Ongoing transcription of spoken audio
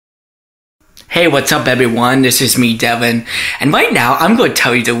Hey, what's up everyone? This is me, Devin, and right now I'm going to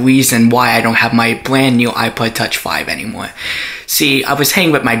tell you the reason why I don't have my brand new iPod Touch 5 anymore. See, I was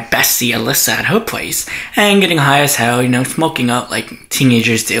hanging with my bestie Alyssa at her place, and getting high as hell, smoking up like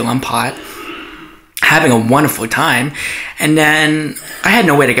teenagers do on pot, having a wonderful time, and then I had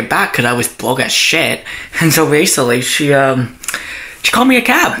nowhere to get back because I was broke as shit, and so basically she called me a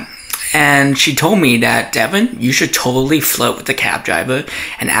cab. And she told me that, Devin, you should totally flirt with the cab driver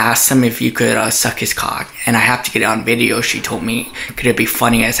and ask him if you could suck his cock. And I have to get it on video, she told me. Could it be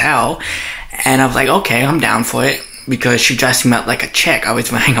funny as hell? And I was like, okay, I'm down for it. Because she dressed me up like a chick. I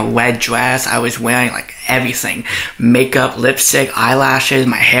was wearing a red dress. I was wearing like everything. Makeup, lipstick, eyelashes.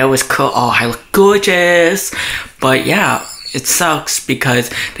 My hair was cut. Oh, I look gorgeous. But yeah. It sucks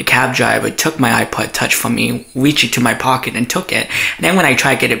because the cab driver took my iPod Touch from me, reached into my pocket and took it. And then when I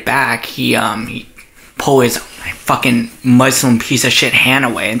tried to get it back, he pulled his fucking Muslim piece of shit hand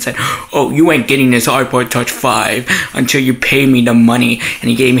away and said, "Oh, you ain't getting this iPod Touch 5 until you pay me the money." And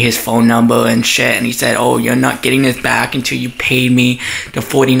he gave me his phone number and shit. And he said, "Oh, you're not getting this back until you pay me the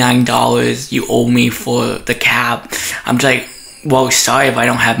 $49 you owe me for the cab." I'm just like, well, sorry if I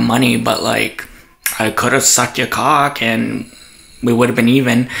don't have money, but like, I could have sucked your cock and we would have been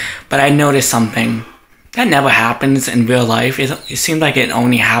even. But I noticed something. That never happens in real life. It seems like it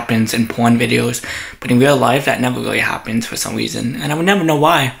only happens in porn videos. But in real life, that never really happens for some reason. And I would never know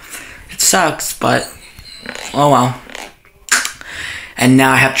why. It sucks, but oh well. And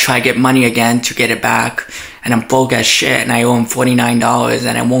now I have to try to get money again to get it back. And I'm broke as shit and I owe him $49.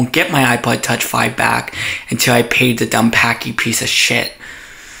 And I won't get my iPod Touch 5 back until I pay the dumb packy piece of shit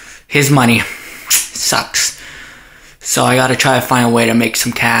his money. Sucks. So I gotta try to find a way to make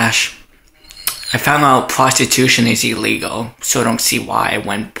some cash. I found out prostitution is illegal, so I don't see why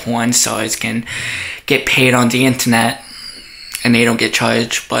when porn stars can get paid on the internet and they don't get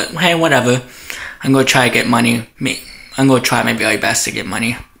charged. But hey, whatever. I'm gonna try to get money. I'm gonna try my very best to get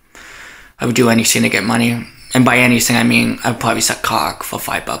money. I would do anything to get money. And by anything I mean I would probably suck cock for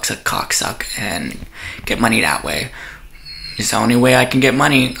 $5 a cock suck and get money that way. It's the only way I can get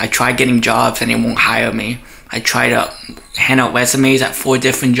money. I tried getting jobs and they won't hire me. I tried to hand out resumes at 4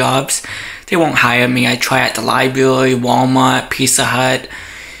 different jobs. They won't hire me. I tried at the library, Walmart, Pizza Hut,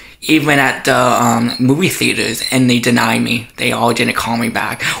 even at the movie theaters, and they denied me. They all didn't call me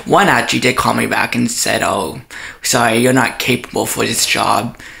back. One actually did call me back and said, "Oh, sorry, you're not capable for this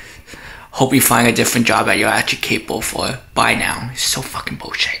job. Hope you find a different job that you're actually capable for. Bye now." It's so fucking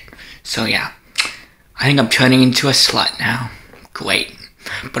bullshit. So yeah. I think I'm turning into a slut now. Great.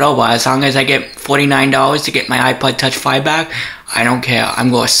 But oh well, as long as I get $49 to get my iPod Touch 5 back, I don't care.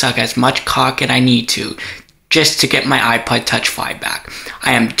 I'm going to suck as much cock as I need to just to get my iPod Touch 5 back.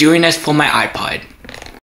 I am doing this for my iPod.